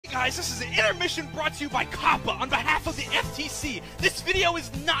Guys, this is an intermission brought to you by COPPA on behalf of the FTC. This video is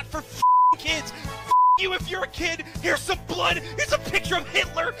not for kids. You if you're a kid. Here's some blood. Here's a picture of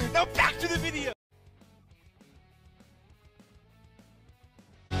Hitler. Now back to the video.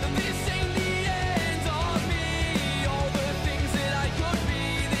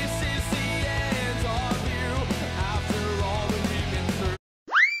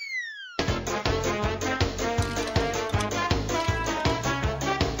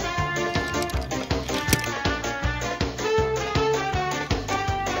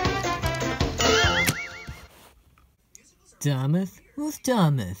 Thomas? Who's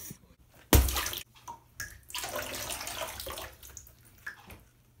Thomas?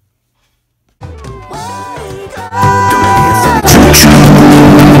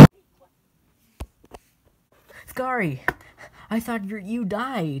 Scary, I thought you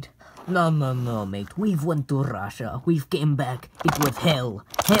died. No, mate. We've went to Russia. We've came back. It was hell.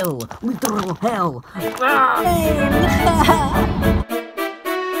 Hell. Literal hell.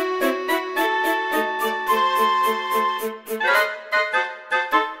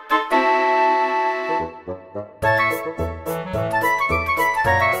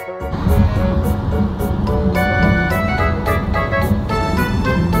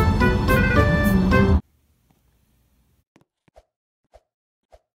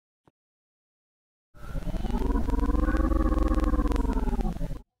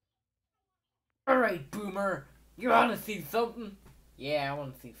 Alright, Boomer, you wanna see something? Yeah, I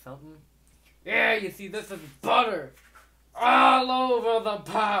wanna see something. Yeah, you see, this is butter all over the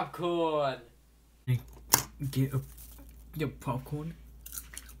popcorn. Get popcorn?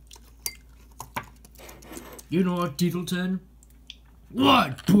 You know what, Diddleton?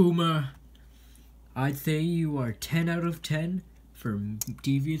 What, Boomer? I'd say you are 10 out of 10 for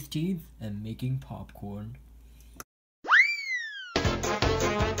devious deeds and making popcorn.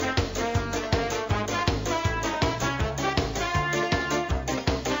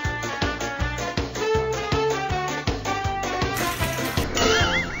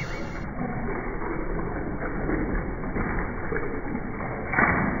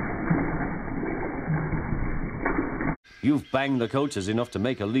 You've banged the coaches enough to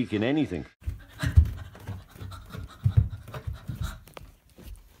make a leak in anything.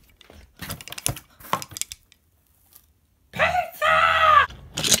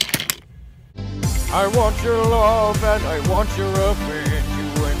 I want your love and I want your affection.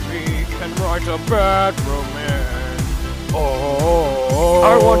 You and me can write a bad romance. Oh,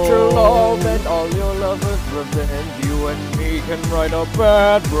 I want your love and all your lovers' revenge. You and me can write a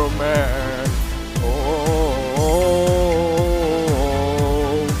bad romance.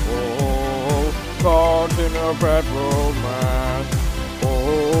 Caught in a bad romance.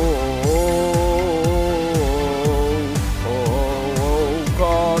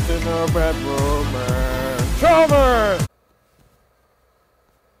 Caught in a bad romance. Cover!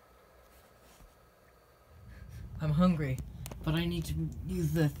 I'm hungry, but I need to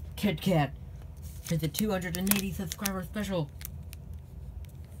use the Kit Kat for the 280 subscriber special.